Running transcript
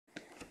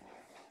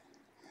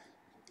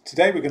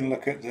Today we're going to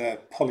look at the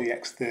Poly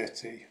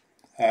X30.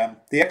 The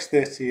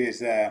X30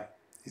 is a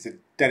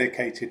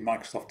dedicated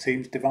Microsoft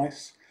Teams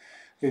device.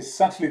 It's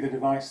actually the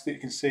device that you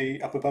can see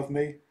up above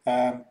me.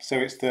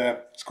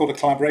 It's called a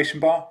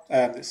collaboration bar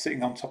that's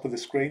sitting on top of the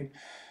screen.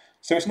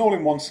 So it's an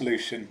all-in-one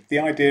solution. The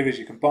idea is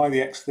you can buy the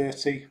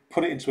X30,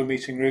 put it into a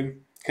meeting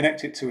room,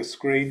 connect it to a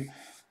screen,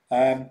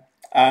 and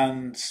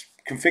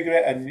configure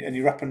it, and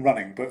you're up and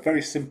running. But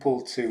very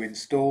simple to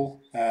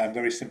install,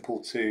 very simple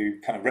to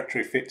kind of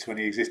retrofit to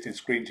any existing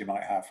screens you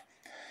might have.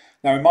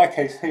 Now in my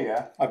case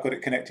here, I've got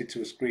it connected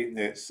to a screen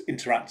that's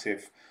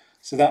interactive.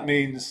 So that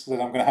means that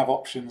I'm going to have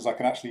options. I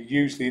can actually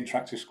use the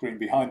interactive screen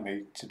behind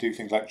me to do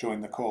things like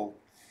join the call.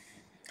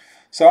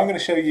 So I'm going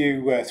to show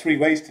you 3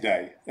 ways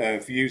today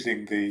of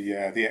using the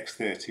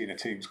X30 in a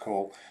Teams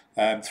call.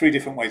 3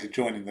 different ways of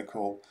joining the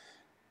call.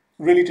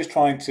 Really just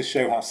trying to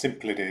show how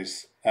simple it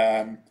is.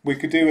 We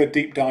could do a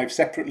deep dive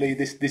separately.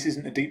 This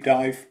isn't a deep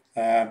dive.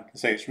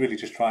 So it's really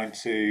just trying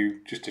to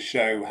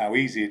show how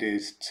easy it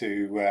is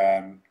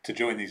to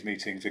join these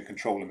meetings and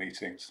control the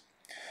meetings.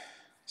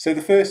 So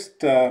the first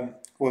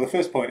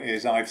point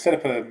is I've set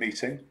up a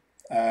meeting.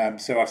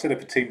 So I've set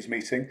up a Teams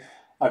meeting.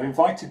 I've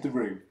invited the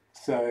room.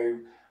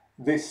 So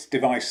this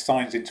device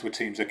signs into a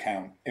Teams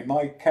account. In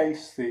my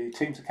case, the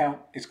Teams account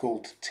is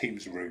called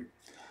Teams Room.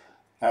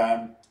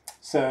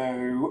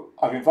 So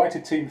I've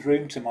invited Teams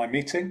Room to my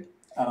meeting,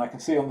 and I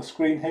can see on the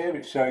screen here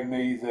it's showing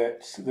me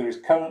that there is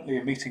currently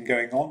a meeting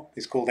going on.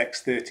 It's called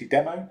X30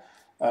 Demo,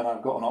 and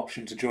I've got an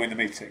option to join the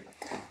meeting.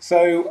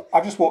 So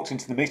I've just walked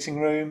into the meeting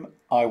room.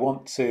 I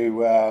want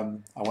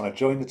to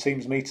join the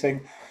Teams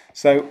meeting.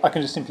 So I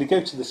can just simply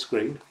go to the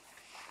screen.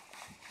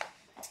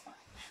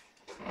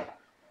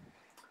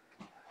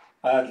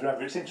 And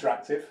remember, it's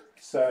interactive,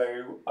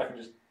 so I can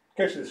just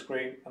go to the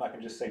screen and I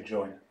can just say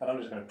join. And I'm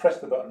just going to press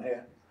the button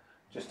here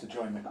just to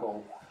join the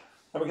call.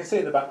 And we can see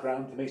in the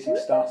background the meeting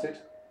started.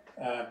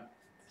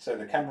 So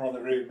the camera in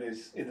the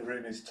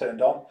room is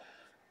turned on.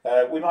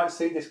 We might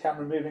see this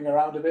camera moving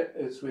around a bit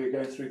as we're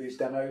going through these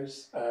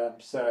demos.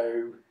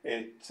 So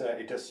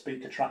it does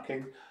speaker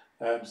tracking,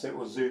 so it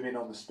will zoom in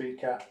on the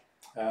speaker,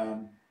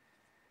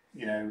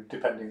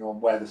 depending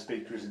on where the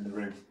speaker is in the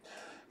room.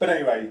 But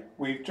anyway,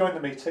 we've joined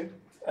the meeting.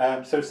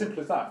 So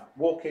simple as that.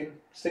 Walk in,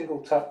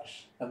 single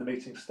touch, and the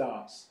meeting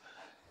starts.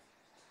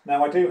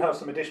 Now I do have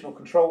some additional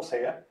controls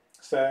here.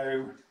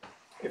 So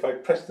if I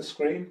press the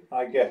screen,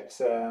 I get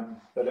the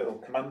little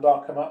command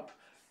bar come up.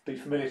 Be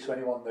familiar to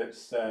anyone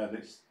that's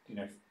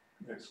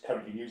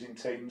currently using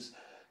Teams.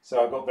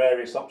 So I've got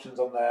various options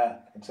on there.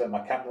 I can turn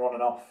my camera on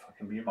and off. I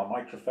can mute my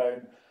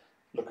microphone,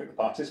 look at the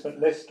participant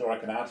list, or I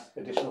can add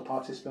additional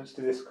participants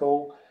to this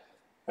call.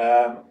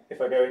 If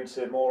I go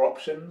into more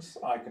options,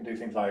 I can do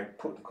things like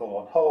put the call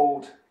on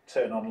hold,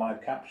 turn on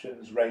live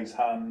captions, raise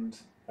hand,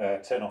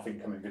 turn off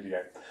incoming video.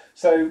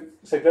 So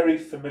very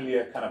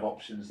familiar kind of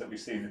options that we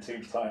see in the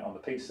Teams client on the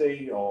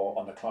PC or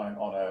on the client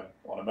on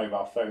a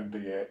mobile phone, be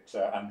it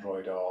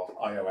Android or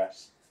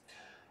iOS.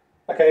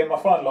 Okay, and my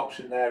final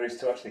option there is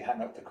to actually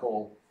hang up the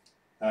call.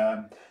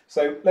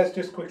 So let's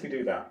just quickly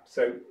do that.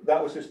 So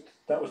that was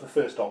the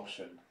first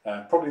option.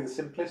 Probably the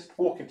simplest.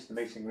 Walk into the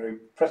meeting room,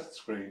 press the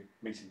screen,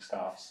 meeting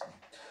starts.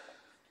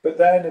 But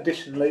then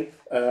additionally,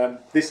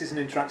 this is an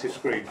interactive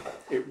screen.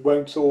 It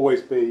won't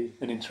always be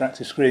an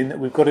interactive screen that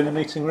we've got in a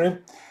meeting room.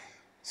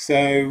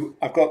 So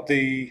I've got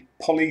the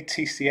Poly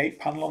TC8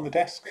 panel on the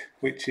desk,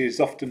 which is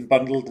often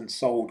bundled and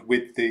sold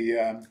with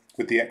the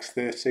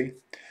X30.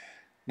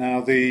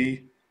 Now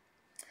the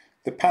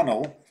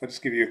panel, if I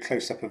just give you a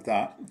close-up of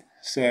that,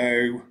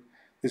 so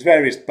there's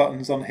various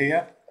buttons on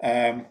here.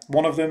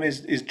 One of them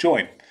is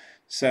join.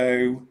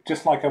 So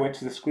just like I went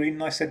to the screen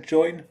and I said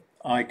join,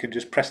 I can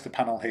just press the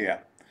panel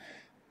here.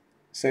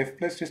 So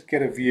let's just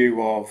get a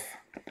view of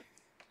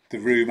the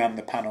room and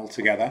the panel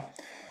together.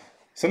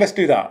 So let's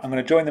do that. I'm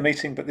going to join the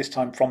meeting, but this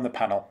time from the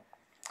panel.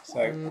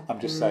 So I'm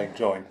just saying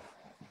join.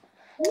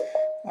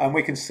 And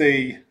we can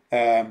see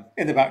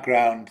in the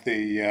background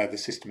the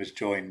system has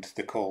joined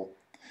the call.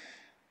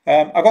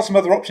 I've got some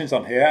other options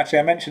on here. Actually,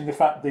 I mentioned the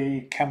fact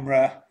the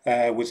camera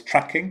was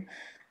tracking.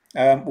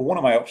 Well, one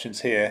of my options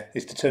here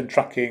is to turn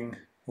tracking.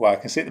 Well, I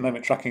can see at the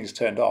moment tracking is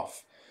turned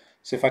off.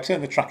 So if I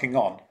turn the tracking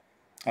on,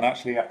 and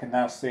actually I can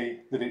now see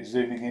that it's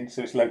zooming in,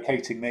 so it's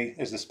locating me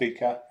as the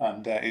speaker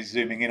and it's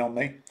zooming in on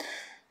me.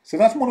 So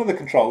that's one of the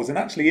controls, and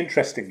actually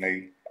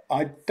interestingly,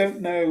 I don't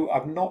know,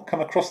 I've not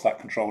come across that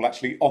control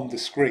actually on the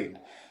screen.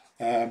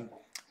 But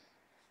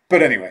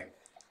anyway,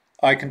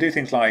 I can do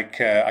things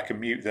like I can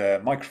mute the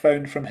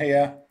microphone from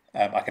here,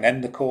 I can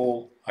end the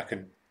call, I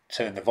can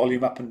turn the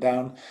volume up and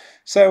down.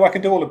 So I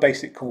can do all the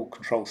basic call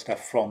control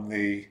stuff from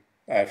the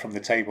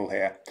table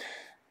here.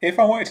 If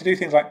I wanted to do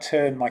things like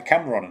turn my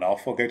camera on and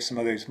off or go to some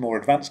of those more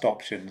advanced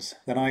options,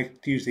 then I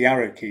use the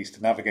arrow keys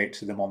to navigate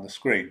to them on the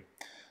screen.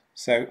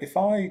 So if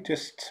I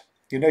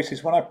you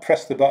notice when I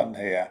press the button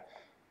here,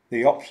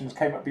 the options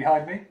came up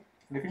behind me.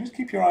 And if you just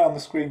keep your eye on the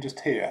screen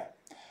just here,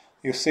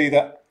 you'll see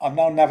that I'm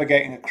now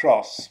navigating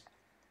across.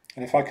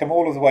 And if I come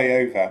all of the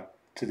way over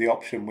to the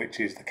option which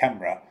is the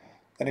camera,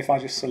 then if I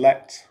just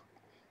select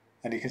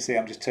and you can see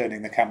I'm just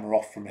turning the camera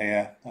off from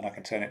here, and I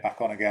can turn it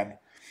back on again.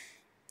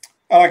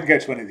 And I can go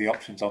to any of the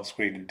options on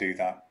screen and do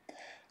that.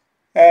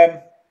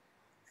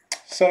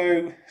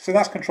 So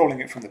that's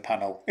controlling it from the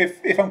panel.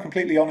 If I'm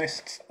completely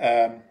honest,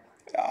 I'm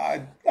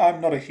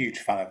not a huge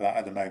fan of that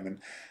at the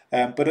moment.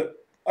 But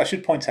I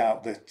should point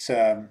out that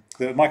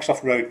the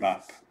Microsoft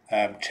roadmap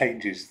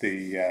changes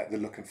the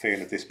look and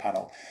feel of this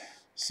panel.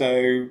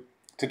 So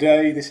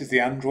today, this is the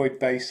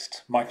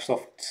Android-based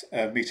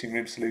Microsoft meeting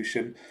room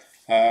solution.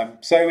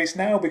 So it's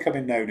now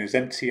becoming known as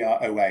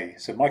MTR OA,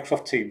 so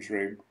Microsoft Teams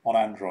Room on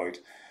Android.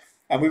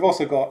 And we've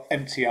also got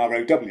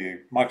MTR OW,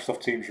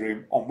 Microsoft Teams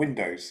Room on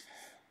Windows.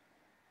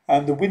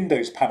 And the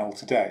Windows panel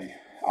today,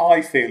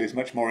 I feel, is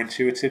much more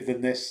intuitive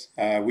than this.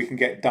 We can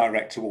get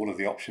direct to all of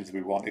the options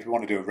we want. If we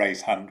want to do a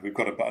raise hand, we've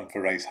got a button for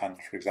raise hand,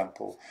 for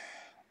example.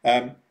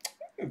 So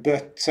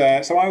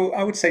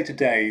I would say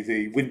today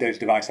the Windows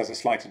device has a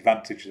slight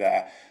advantage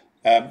there.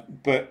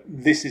 But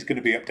this is going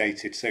to be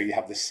updated, so you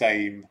have the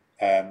same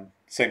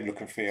look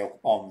and feel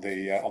on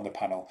the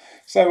panel.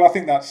 So I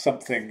think that's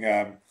something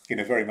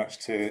very much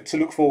to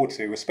look forward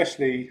to,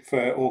 especially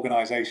for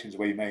organisations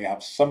where you may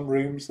have some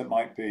rooms that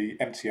might be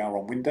MTR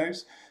on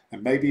Windows,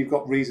 and maybe you've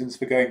got reasons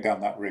for going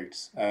down that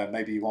route.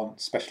 Maybe you want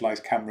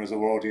specialised cameras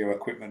or audio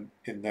equipment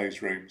in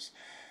those rooms.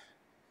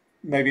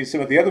 Maybe in some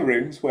of the other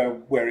rooms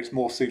where it's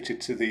more suited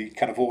to the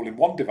kind of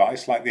all-in-one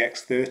device, like the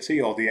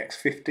X30 or the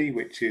X50,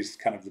 which is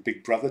kind of the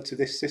big brother to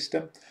this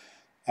system.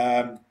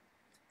 We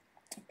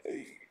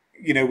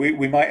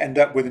might end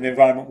up with an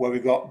environment where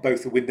we've got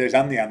both the Windows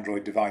and the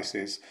Android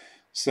devices.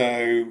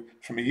 So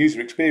from a user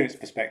experience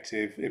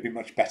perspective, it'd be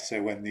much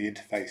better when the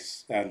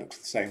interface looks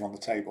the same on the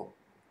table.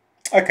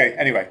 Okay,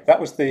 anyway, that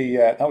was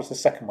the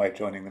second way of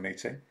joining the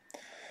meeting.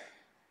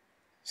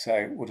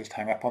 So we'll just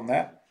hang up on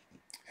there.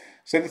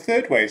 So the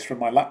third way is from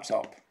my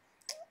laptop.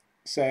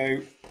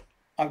 So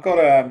I've got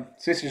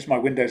so this is just my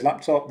Windows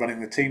laptop running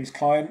the Teams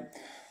client,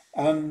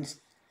 and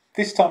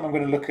this time I'm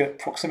going to look at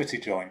proximity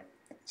join.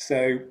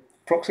 So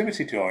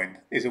proximity join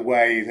is a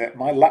way that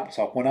my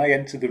laptop, when I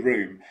enter the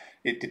room,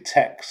 it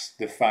detects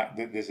the fact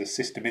that there's a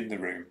system in the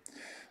room.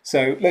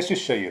 So let's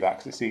just show you that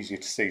because it's easier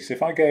to see. So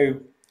if I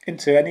go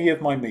into any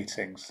of my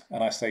meetings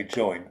and I say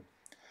join,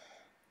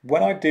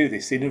 when I do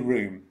this in a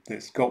room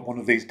that's got one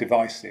of these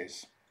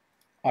devices,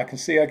 I can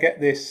see I get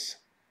this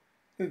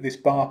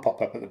bar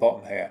pop up at the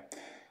bottom here,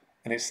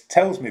 and it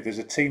tells me there's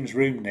a Teams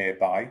room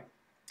nearby,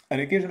 and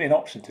it gives me an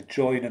option to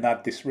join and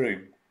add this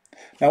room.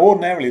 Now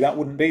ordinarily that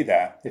wouldn't be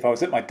there. If I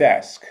was at my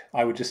desk,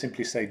 I would just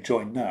simply say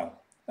join now,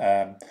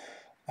 and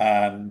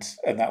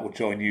that will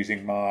join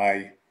using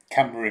my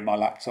camera in my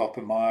laptop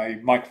and my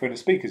microphone and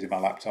speakers in my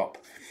laptop.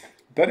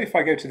 But if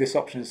I go to this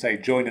option and say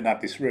join and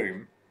add this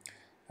room,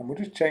 and we'll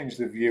just change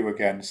the view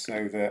again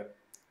so that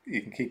you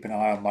can keep an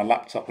eye on my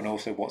laptop and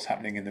also what's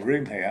happening in the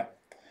room here.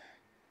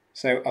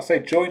 So I'll say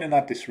join and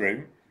add this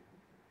room,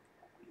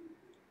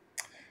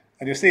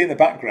 and you'll see in the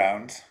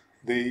background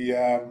the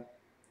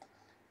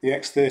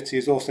X30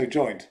 is also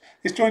joined.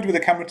 It's joined with the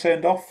camera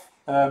turned off.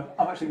 I'm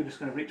actually just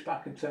going to reach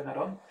back and turn that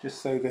on,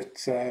 just so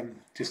that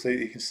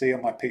you can see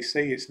on my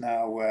PC. It's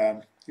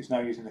now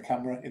using the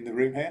camera in the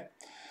room here.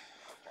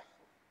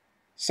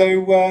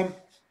 So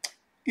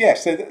yeah,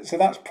 so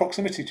that's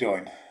proximity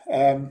join.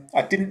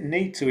 I didn't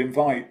need to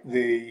invite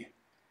the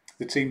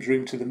Teams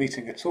room to the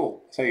meeting at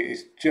all. So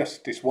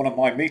it's one of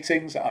my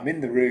meetings. I'm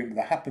in the room.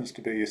 There happens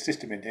to be a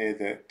system in here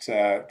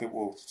that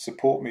will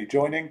support me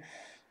joining.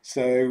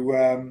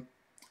 So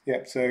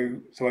yeah,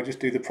 so I just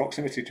do the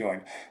proximity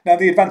join. Now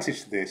the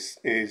advantage to this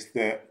is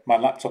that my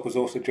laptop has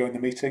also joined the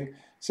meeting.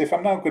 So if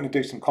I'm now going to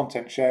do some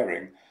content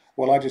sharing,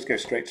 well, I just go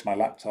straight to my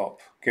laptop,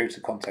 go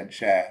to content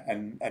share,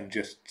 and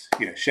just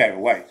share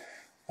away.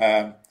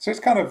 So it's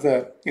kind of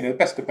the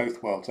best of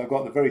both worlds. I've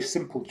got the very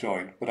simple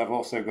join, but I've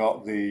also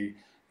got the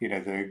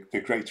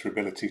greater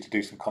ability to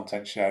do some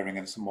content sharing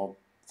and some of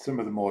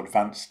the more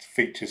advanced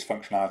features,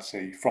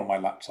 functionality from my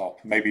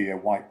laptop, maybe a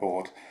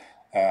whiteboard,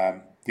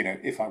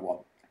 if I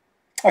want.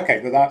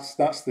 Okay, but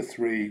that's the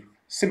three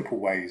simple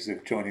ways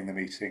of joining the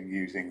meeting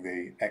using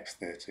the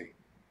X30.